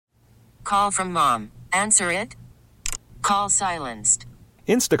Call from mom. Answer it. Call silenced.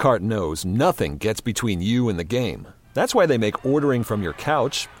 Instacart knows nothing gets between you and the game. That's why they make ordering from your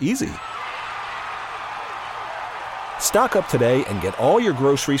couch easy. Stock up today and get all your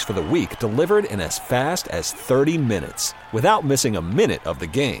groceries for the week delivered in as fast as 30 minutes without missing a minute of the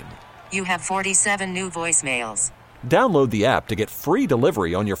game. You have 47 new voicemails. Download the app to get free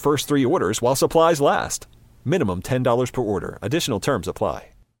delivery on your first 3 orders while supplies last. Minimum $10 per order. Additional terms apply.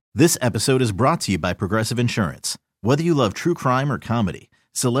 This episode is brought to you by Progressive Insurance. Whether you love true crime or comedy,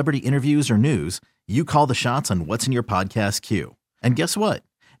 celebrity interviews or news, you call the shots on what's in your podcast queue. And guess what?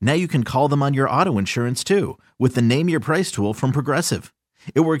 Now you can call them on your auto insurance too with the Name Your Price tool from Progressive.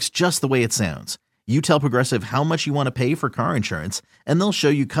 It works just the way it sounds. You tell Progressive how much you want to pay for car insurance, and they'll show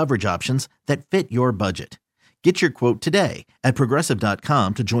you coverage options that fit your budget. Get your quote today at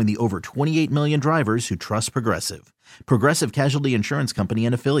Progressive.com to join the over 28 million drivers who trust Progressive. Progressive Casualty Insurance Company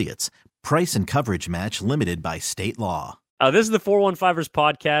and Affiliates. Price and coverage match limited by state law. This is the 415ers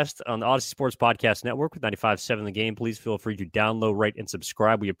podcast on the Odyssey Sports Podcast Network with 95.7 The Game. Please feel free to download, rate, and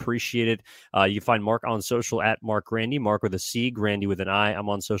subscribe. We appreciate it. You can find Mark on social at Mark Grandy, Mark with a C, Grandy with an I. I'm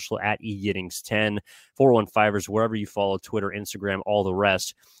on social at eGittings10, 415ers, wherever you follow, Twitter, Instagram, all the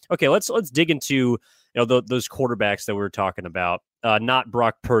rest. Okay, let's dig into those quarterbacks that we were talking about. Not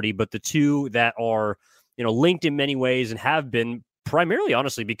Brock Purdy, but the two that are linked in many ways and have been primarily,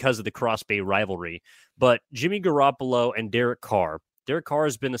 honestly, because of the Cross Bay rivalry. But Jimmy Garoppolo and Derek Carr. Derek Carr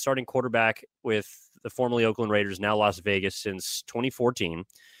has been the starting quarterback with the formerly Oakland Raiders, now Las Vegas, since 2014.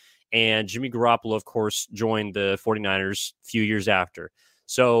 And Jimmy Garoppolo, of course, joined the 49ers a few years after.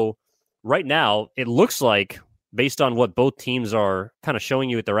 So right now, it looks like, based on what both teams are kind of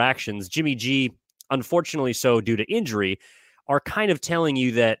showing you with their actions, Jimmy G, unfortunately so due to injury, are kind of telling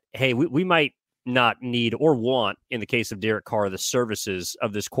you that, hey, we might not need or want, in the case of Derek Carr, the services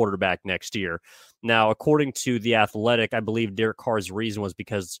of this quarterback next year. Now, according to The Athletic, I believe Derek Carr's reason was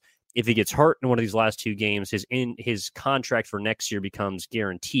because if he gets hurt in one of these last 2 games, his contract for next year becomes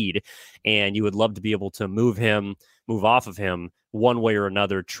guaranteed, and you would love to be able to move off of him one way or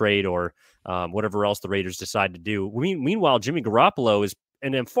another, trade or whatever else the Raiders decide to do. Meanwhile, Jimmy Garoppolo is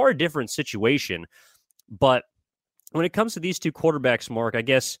in a far different situation. But when it comes to these two quarterbacks, Mark, I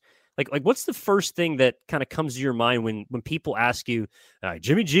guess, like what's the first thing that kind of comes to your mind when people ask you,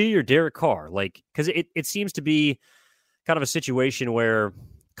 Jimmy G or Derek Carr? Like, because it seems to be kind of a situation where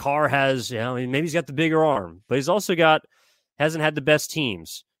Carr has, maybe he's got the bigger arm, but he's also hasn't had the best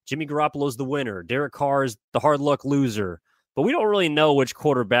teams. Jimmy Garoppolo's the winner. Derek Carr is the hard luck loser. But we don't really know which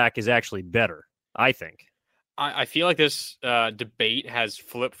quarterback is actually better, I think. I feel like this debate has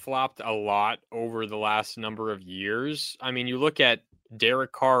flip-flopped a lot over the last number of years. I mean, you look at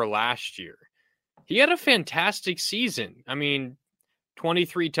Derek Carr last year. He had a fantastic season. I mean,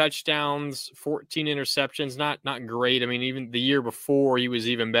 23 touchdowns, 14 interceptions, not great. I mean, even the year before, he was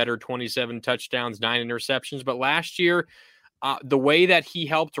even better, 27 touchdowns, 9 interceptions. But last year, the way that he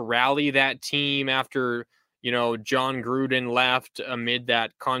helped rally that team after John Gruden left amid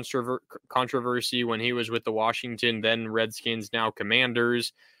that controversy when he was with the Washington, then Redskins, now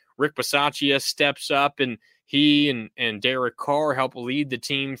Commanders. Rick Bisaccia steps up, and he and Derek Carr help lead the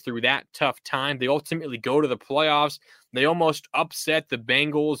team through that tough time. They ultimately go to the playoffs. They almost upset the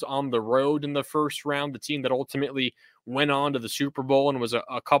Bengals on the road in the first round, the team that ultimately went on to the Super Bowl and was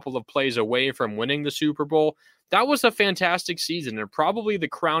a couple of plays away from winning the Super Bowl. That was a fantastic season and probably the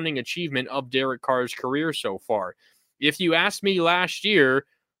crowning achievement of Derek Carr's career so far. If you asked me last year,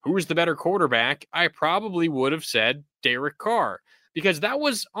 who was the better quarterback, I probably would have said Derek Carr, because that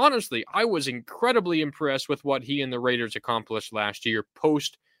was, honestly, I was incredibly impressed with what he and the Raiders accomplished last year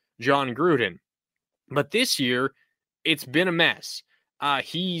post John Gruden. But this year, it's been a mess.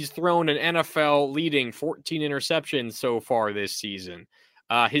 He's thrown an NFL leading 14 interceptions so far this season.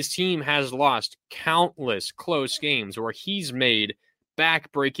 His team has lost countless close games where he's made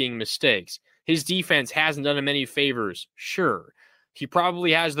back-breaking mistakes. His defense hasn't done him any favors, sure. He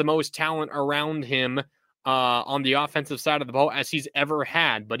probably has the most talent around him on the offensive side of the ball as he's ever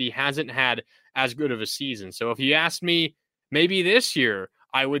had, but he hasn't had as good of a season. So if you asked me, maybe this year,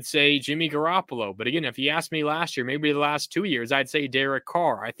 I would say Jimmy Garoppolo. But again, if you asked me last year, maybe the last 2 years, I'd say Derek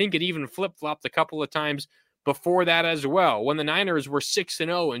Carr. I think it even flip-flopped a couple of times before that as well. When the Niners were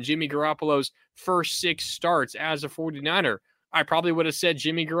 6-0 in Jimmy Garoppolo's first 6 starts as a 49er, I probably would have said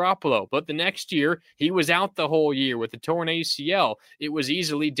Jimmy Garoppolo. But the next year, he was out the whole year with a torn ACL. It was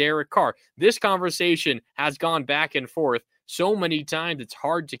easily Derek Carr. This conversation has gone back and forth so many times, it's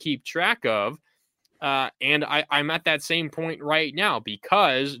hard to keep track of. And I'm at that same point right now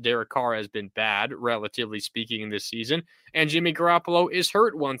because Derek Carr has been bad, relatively speaking, this season. And Jimmy Garoppolo is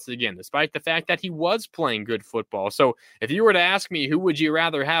hurt once again, despite the fact that he was playing good football. So if you were to ask me, who would you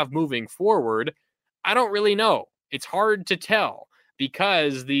rather have moving forward? I don't really know. It's hard to tell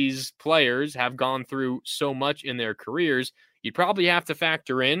because these players have gone through so much in their careers. You'd probably have to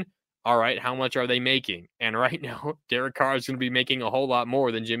factor in, all right, how much are they making? And right now, Derek Carr is going to be making a whole lot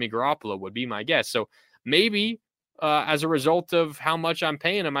more than Jimmy Garoppolo would be my guess. So maybe as a result of how much I'm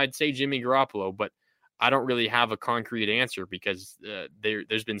paying him, I'd say Jimmy Garoppolo, but I don't really have a concrete answer because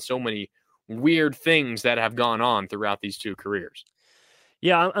there's been so many weird things that have gone on throughout these two careers.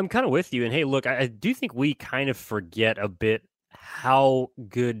 Yeah, I'm kind of with you. And hey, look, I do think we kind of forget a bit how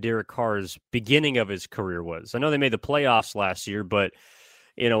good Derek Carr's beginning of his career was. I know they made the playoffs last year, but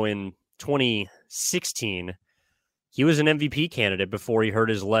in 2016, he was an MVP candidate before he hurt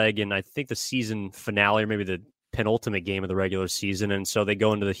his leg in, I think, the season finale or maybe the penultimate game of the regular season. And so they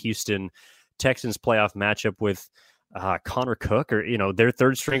go into the Houston Texans playoff matchup with Connor Cook or, their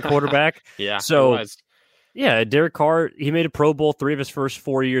third string quarterback. Yeah. So, yeah, Derek Carr, he made a Pro Bowl 3 of his first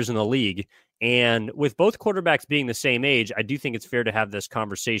 4 years in the league. And with both quarterbacks being the same age, I do think it's fair to have this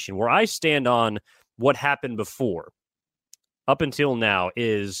conversation. Where I stand on what happened before, up until now,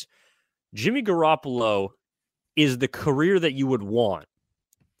 is Jimmy Garoppolo is the career that you would want,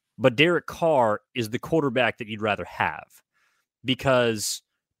 but Derek Carr is the quarterback that you'd rather have because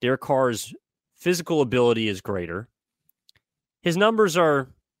Derek Carr's physical ability is greater. His numbers are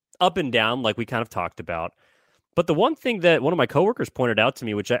up and down, like we kind of talked about. But the one thing that one of my coworkers pointed out to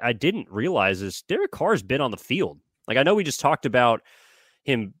me, which I didn't realize, is Derek Carr's been on the field. Like, I know we just talked about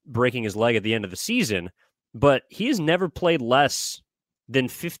him breaking his leg at the end of the season, but he has never played less than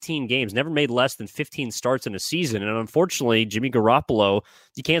 15 games, never made less than 15 starts in a season. And unfortunately, Jimmy Garoppolo,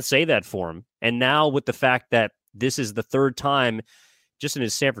 you can't say that for him. And now with the fact that this is the third time just in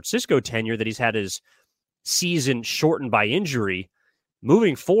his San Francisco tenure that he's had his season shortened by injury,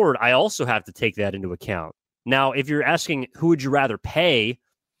 moving forward, I also have to take that into account. Now, if you're asking who would you rather pay,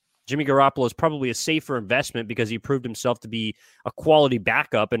 Jimmy Garoppolo is probably a safer investment because he proved himself to be a quality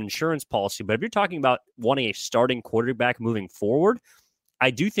backup and insurance policy. But if you're talking about wanting a starting quarterback moving forward, I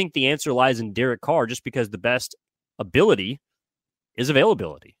do think the answer lies in Derek Carr just because the best ability is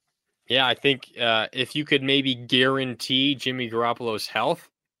availability. Yeah, I think if you could maybe guarantee Jimmy Garoppolo's health,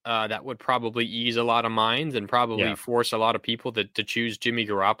 that would probably ease a lot of minds and probably force a lot of people to choose Jimmy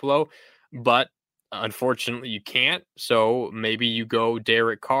Garoppolo. But unfortunately, you can't. So maybe you go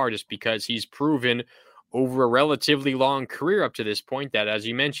Derek Carr just because he's proven over a relatively long career up to this point that, as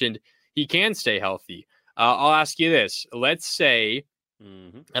you mentioned, he can stay healthy. I'll ask you this. Let's say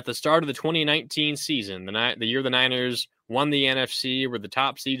at the start of the 2019 season, the year the Niners won the NFC, were the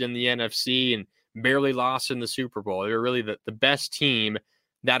top seed in the NFC, and barely lost in the Super Bowl. They were really the best team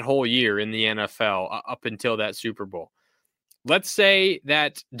that whole year in the NFL up until that Super Bowl. Let's say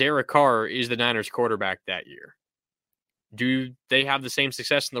that Derek Carr is the Niners quarterback that year. Do they have the same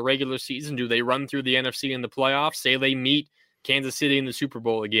success in the regular season? Do they run through the NFC in the playoffs? Say they meet Kansas City in the Super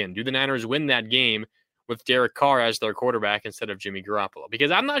Bowl again. Do the Niners win that game with Derek Carr as their quarterback instead of Jimmy Garoppolo? Because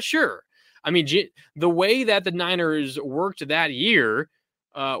I'm not sure. I mean, the way that the Niners worked that year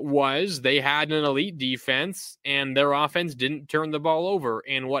was they had an elite defense and their offense didn't turn the ball over.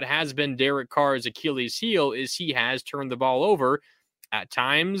 And what has been Derek Carr's Achilles heel is he has turned the ball over at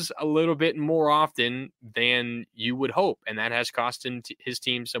times a little bit more often than you would hope. And that has cost his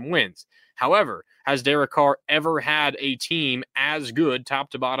team some wins. However, has Derek Carr ever had a team as good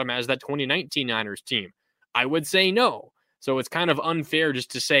top to bottom as that 2019 Niners team? I would say no. So it's kind of unfair just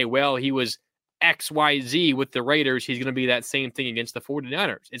to say, well, he was XYZ with the Raiders, he's going to be that same thing against the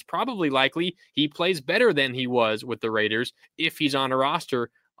 49ers. It's probably likely he plays better than he was with the Raiders if he's on a roster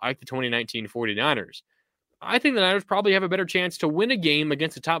like the 2019 49ers. I think the Niners probably have a better chance to win a game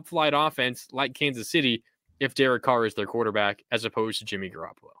against a top flight offense like Kansas City if Derek Carr is their quarterback as opposed to Jimmy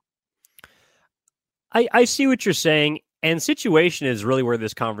Garoppolo. I see what you're saying. And situation is really where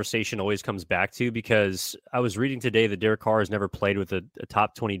this conversation always comes back to, because I was reading today that Derek Carr has never played with a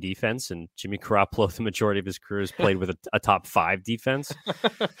top 20 defense, and Jimmy Garoppolo, the majority of his career, has played with a top 5 defense.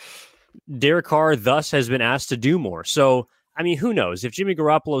 Derek Carr thus has been asked to do more. So, I mean, who knows? If Jimmy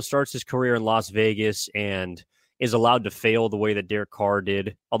Garoppolo starts his career in Las Vegas and is allowed to fail the way that Derek Carr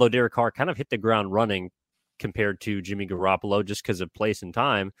did, although Derek Carr kind of hit the ground running compared to Jimmy Garoppolo just because of place and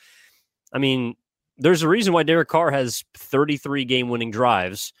time. I mean, there's a reason why Derek Carr has 33 game-winning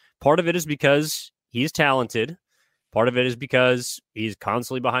drives. Part of it is because he's talented. Part of it is because he's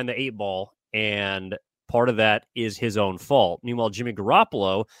constantly behind the 8 ball, and part of that is his own fault. Meanwhile, Jimmy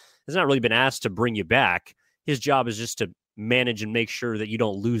Garoppolo has not really been asked to bring you back. His job is just to manage and make sure that you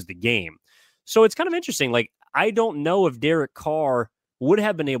don't lose the game. So it's kind of interesting. Like, I don't know if Derek Carr would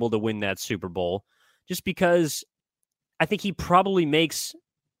have been able to win that Super Bowl, just because I think he probably makes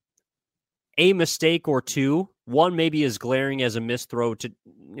a mistake or two. One maybe as glaring as a missed throw to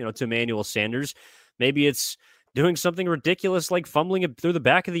Emmanuel Sanders. Maybe it's doing something ridiculous like fumbling it through the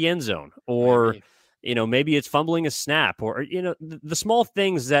back of the end zone, or maybe it's fumbling a snap, or the small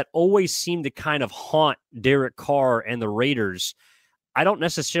things that always seem to kind of haunt Derek Carr and the Raiders. I don't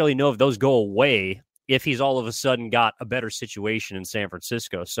necessarily know if those go away if he's all of a sudden got a better situation in San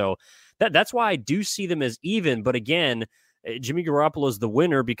Francisco. So that's why I do see them as even. But again, Jimmy Garoppolo is the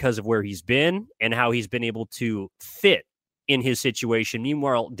winner because of where he's been and how he's been able to fit in his situation.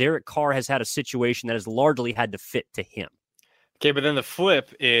 Meanwhile, Derek Carr has had a situation that has largely had to fit to him. Okay, but then the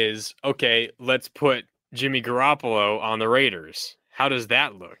flip is, okay, let's put Jimmy Garoppolo on the Raiders. How does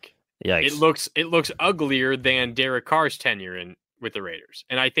that look? Yikes. It looks uglier than Derek Carr's tenure with the Raiders.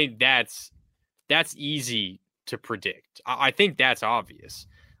 And I think that's easy to predict. I think that's obvious.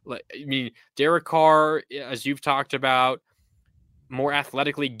 I mean, Derek Carr, as you've talked about, more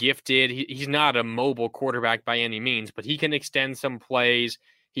athletically gifted. He's not a mobile quarterback by any means, but he can extend some plays.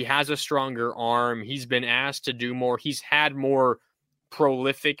 He has a stronger arm. He's been asked to do more. He's had more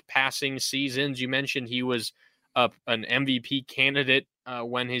prolific passing seasons. You mentioned he was an MVP candidate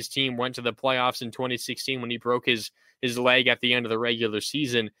when his team went to the playoffs in 2016 when he broke his leg at the end of the regular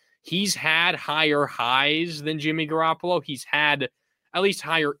season. He's had higher highs than Jimmy Garoppolo. He's had at least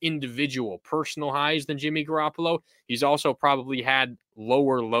higher individual personal highs than Jimmy Garoppolo. He's also probably had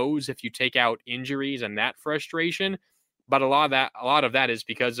lower lows if you take out injuries and that frustration. But a lot of that is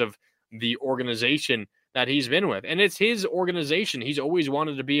because of the organization that he's been with. And it's his organization. He's always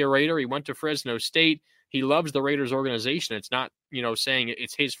wanted to be a Raider. He went to Fresno State. He loves the Raiders organization. It's not, saying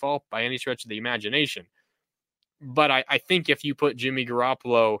it's his fault by any stretch of the imagination. But I think if you put Jimmy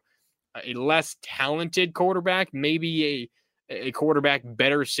Garoppolo, a less talented quarterback, maybe a quarterback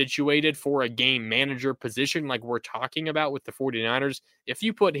better situated for a game manager position like we're talking about with the 49ers, if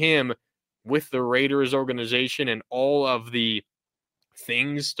you put him with the Raiders organization and all of the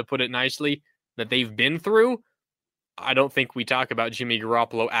things, to put it nicely, that they've been through, I don't think we talk about Jimmy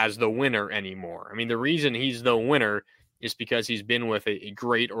Garoppolo as the winner anymore. I mean, the reason he's the winner is because he's been with a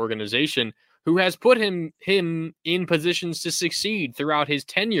great organization who has put him in positions to succeed throughout his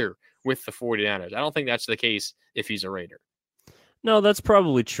tenure with the 49ers. I don't think that's the case if he's a Raider. No, that's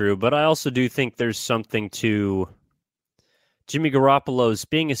probably true, but I also do think there's something to Jimmy Garoppolo's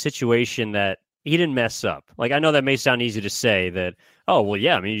being a situation that he didn't mess up. Like, I know that may sound easy to say that, oh, well,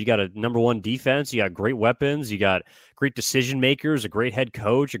 yeah, I mean, you got a number one defense, you got great weapons, you got great decision makers, a great head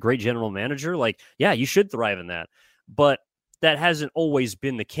coach, a great general manager. Like, yeah, you should thrive in that. But that hasn't always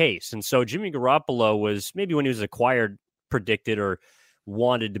been the case. And so Jimmy Garoppolo was, maybe when he was acquired, predicted or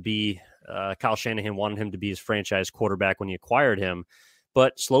wanted to be, Kyle Shanahan wanted him to be his franchise quarterback when he acquired him,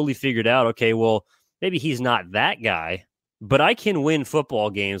 but slowly figured out, okay, well, maybe he's not that guy, but I can win football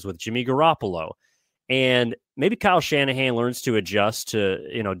games with Jimmy Garoppolo. And maybe Kyle Shanahan learns to adjust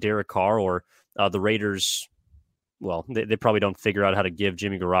to, Derek Carr, or the Raiders. Well, they probably don't figure out how to give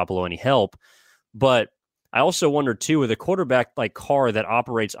Jimmy Garoppolo any help. But I also wonder, too, with a quarterback like Carr that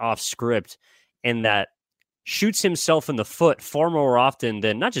operates off script and that shoots himself in the foot far more often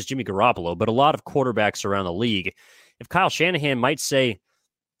than not just Jimmy Garoppolo, but a lot of quarterbacks around the league. If Kyle Shanahan might say,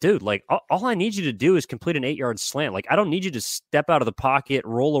 dude, like, all I need you to do is complete an 8-yard slant. Like, I don't need you to step out of the pocket,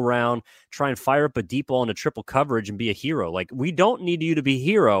 roll around, try and fire up a deep ball into triple coverage and be a hero. Like, we don't need you to be a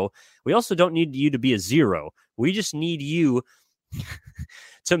hero. We also don't need you to be a zero. We just need you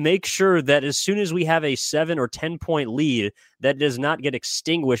to make sure that as soon as we have a 7 or 10 point lead, that does not get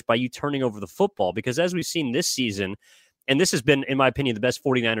extinguished by you turning over the football. Because as we've seen this season, and this has been, in my opinion, the best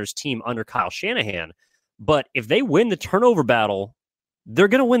 49ers team under Kyle Shanahan, but if they win the turnover battle, they're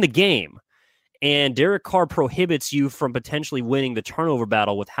going to win the game. And Derek Carr prohibits you from potentially winning the turnover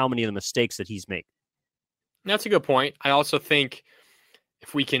battle with how many of the mistakes that he's made. That's a good point. I also think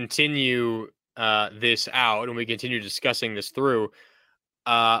if we continue this out and we continue discussing this through,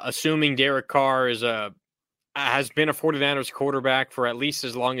 assuming Derek Carr has been a 49ers quarterback for at least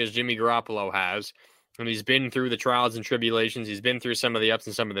as long as Jimmy Garoppolo has, and he's been through the trials and tribulations, he's been through some of the ups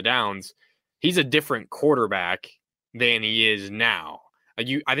and some of the downs, he's a different quarterback than he is now.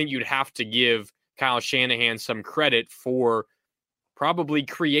 I think you'd have to give Kyle Shanahan some credit for probably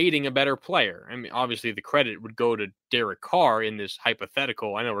creating a better player. I mean, obviously the credit would go to Derek Carr in this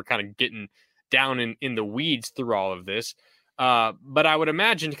hypothetical. I know we're kind of getting down in the weeds through all of this. But I would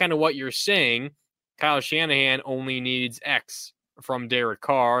imagine kind of what you're saying, Kyle Shanahan only needs X from Derek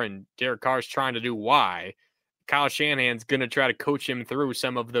Carr, and Derek Carr's trying to do Y, Kyle Shanahan's going to try to coach him through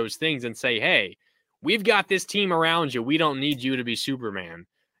some of those things and say, hey, we've got this team around you. We don't need you to be Superman.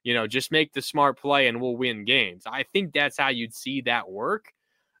 Just make the smart play and we'll win games. I think that's how you'd see that work.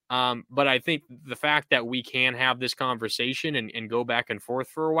 But I think the fact that we can have this conversation and go back and forth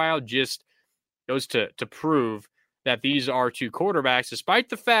for a while just goes to prove that these are two quarterbacks, despite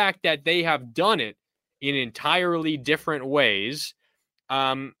the fact that they have done it in entirely different ways.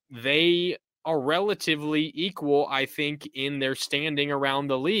 They are relatively equal, I think, in their standing around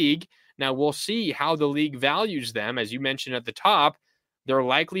the league. Now, we'll see how the league values them. As you mentioned at the top, they're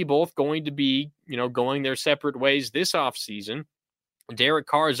likely both going to be, going their separate ways this offseason. Derek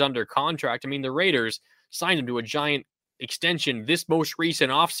Carr is under contract. I mean, the Raiders signed him to a giant extension this most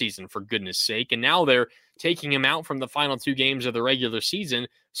recent offseason, for goodness sake. And now they're taking him out from the final 2 games of the regular season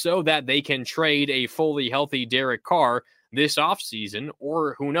so that they can trade a fully healthy Derek Carr this offseason,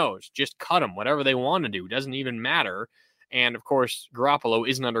 or who knows, just cut him, whatever they want to do. Doesn't even matter. And of course, Garoppolo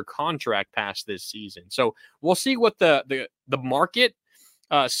isn't under contract past this season. So we'll see what the market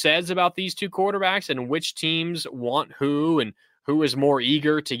says about these two quarterbacks and which teams want who and who is more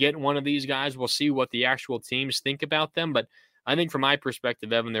eager to get one of these guys. We'll see what the actual teams think about them. But I think from my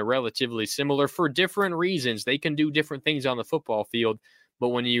perspective, Evan, they're relatively similar for different reasons. They can do different things on the football field. But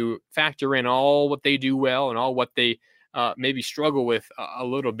when you factor in all what they do well and all what they maybe struggle with a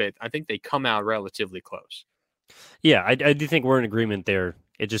little bit, I think they come out relatively close. Yeah, I do think we're in agreement there.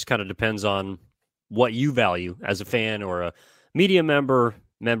 It just kind of depends on what you value as a fan or a media member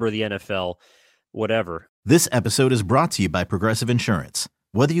of the NFL, whatever. This episode is brought to you by Progressive Insurance.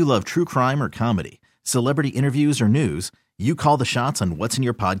 Whether you love true crime or comedy, celebrity interviews or news, you call the shots on what's in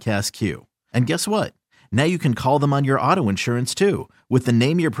your podcast queue. And guess what? Now you can call them on your auto insurance too with the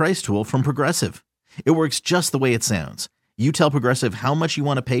Name Your Price tool from Progressive. It works just the way it sounds. You tell Progressive how much you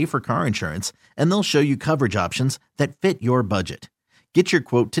want to pay for car insurance, and they'll show you coverage options that fit your budget. Get your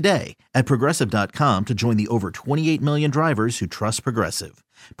quote today at Progressive.com to join the over 28 million drivers who trust Progressive.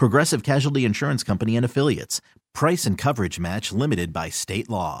 Progressive Casualty Insurance Company and Affiliates. Price and coverage match limited by state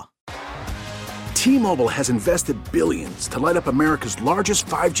law. T-Mobile has invested billions to light up America's largest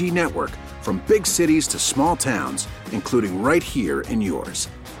 5G network, from big cities to small towns, including right here in yours.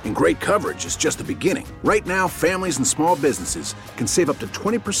 And great coverage is just the beginning. Right now, families and small businesses can save up to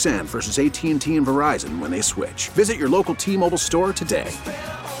 20% versus AT&T and Verizon when they switch. Visit your local T-Mobile store today.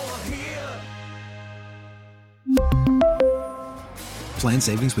 Plan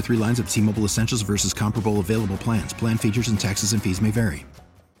savings with 3 lines of T-Mobile Essentials versus comparable available plans. Plan features and taxes and fees may vary.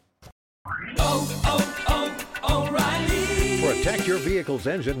 Protect your vehicle's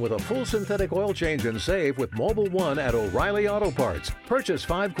engine with a full synthetic oil change and save with Mobil 1 at O'Reilly Auto Parts. Purchase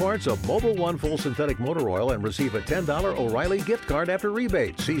 5 quarts of Mobil 1 full synthetic motor oil and receive a $10 O'Reilly gift card after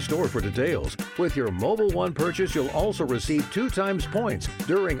rebate. See store for details. With your Mobil 1 purchase, you'll also receive 2 times points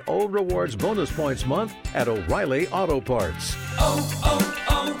during Old Rewards Bonus Points Month at O'Reilly Auto Parts.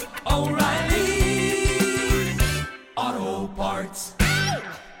 O'Reilly Auto Parts.